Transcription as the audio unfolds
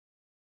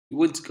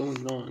What's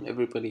going on,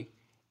 everybody?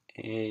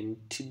 And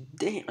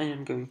today I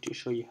am going to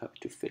show you how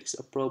to fix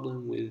a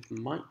problem with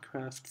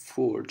Minecraft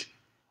Forge.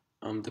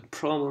 The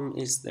problem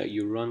is that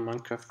you run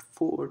Minecraft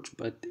Forge,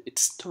 but it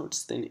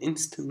starts then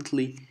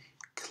instantly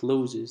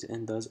closes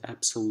and does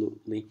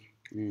absolutely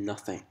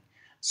nothing.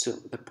 So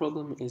the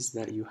problem is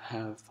that you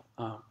have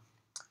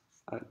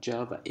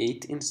Java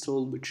 8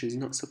 installed, which is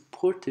not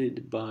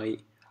supported by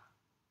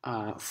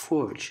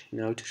Forge.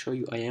 Now to show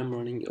you, I am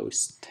running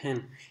OS X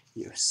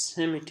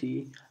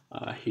Yosemite.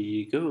 Here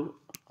you go.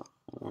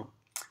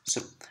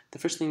 So the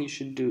first thing you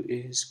should do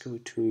is go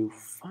to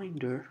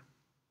Finder,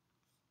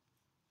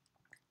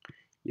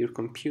 your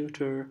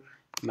computer,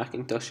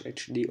 Macintosh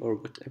HD or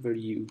whatever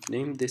you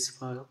named this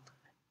file,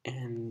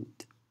 and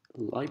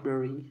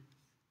library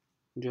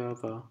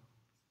Java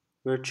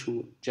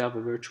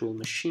virtual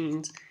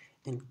machines,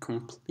 and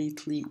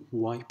completely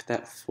wipe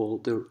that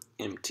folder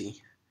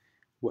empty.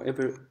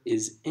 Whatever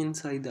is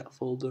inside that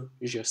folder,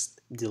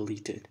 just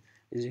delete it.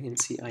 As you can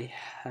see, I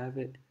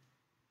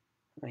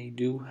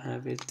do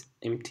have it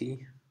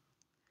empty.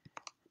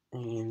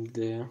 And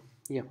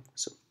yeah,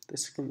 so the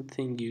second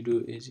thing you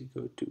do is you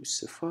go to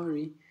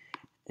Safari,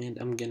 and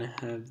I'm gonna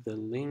have the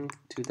link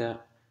to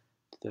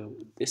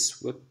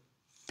this web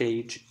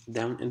page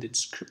down in the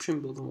description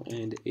below,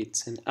 and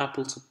it's an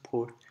Apple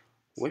support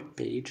web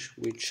page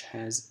which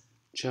has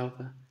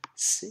Java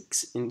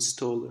 6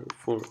 installer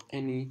for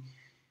any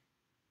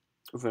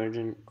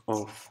version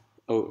of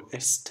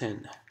OS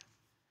X.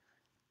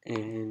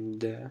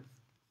 And the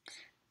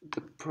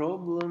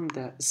problem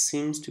that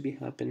seems to be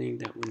happening,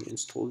 that when you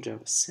install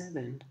Java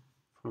 7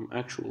 from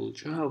actual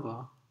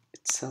Java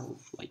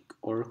itself, like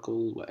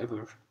Oracle,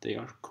 whatever they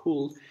are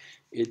called,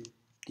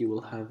 you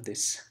will have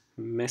this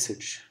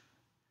message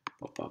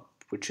pop up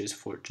which is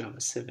for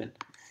Java 7,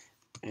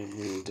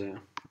 and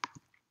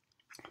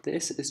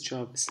this is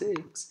Java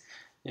 6.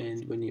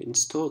 And when you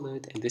install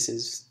it, and this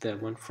is the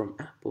one from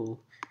Apple,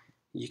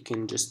 you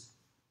can just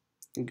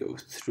go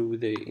through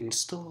the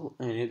install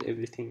and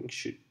everything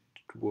should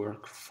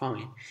work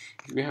fine.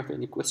 If you have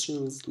any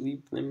questions,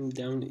 leave them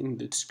down in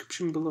the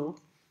description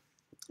below.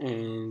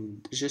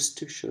 And just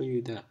to show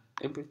you that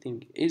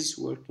everything is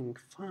working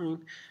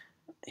fine,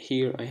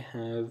 here I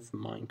have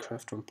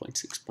Minecraft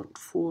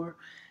 1.6.4.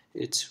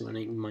 It's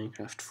running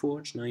Minecraft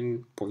Forge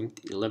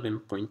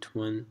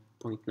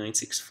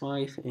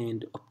 9.11.1.965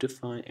 and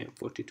Optifine and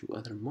 42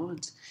 other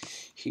mods.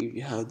 Here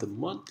you have the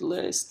mod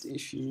list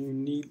if you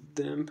need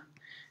them.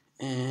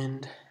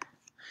 And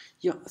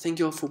yeah, thank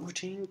you all for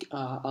watching.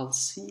 I'll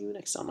see you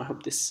next time. I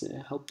hope this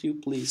helped you.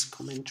 Please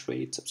comment,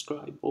 rate,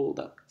 subscribe, all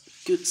that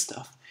good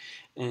stuff.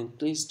 And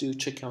please do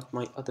check out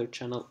my other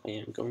channel. I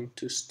am going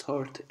to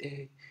start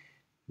a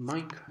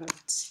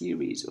Minecraft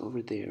series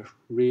over there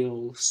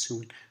real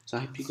soon. So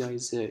I hope you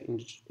guys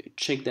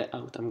check that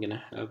out. I'm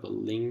gonna have a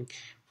link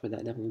for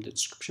that down in the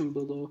description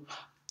below.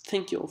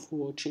 Thank you all for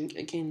watching.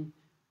 Again,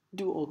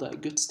 do all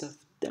that good stuff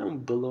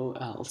down below.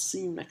 I'll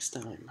see you next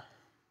time.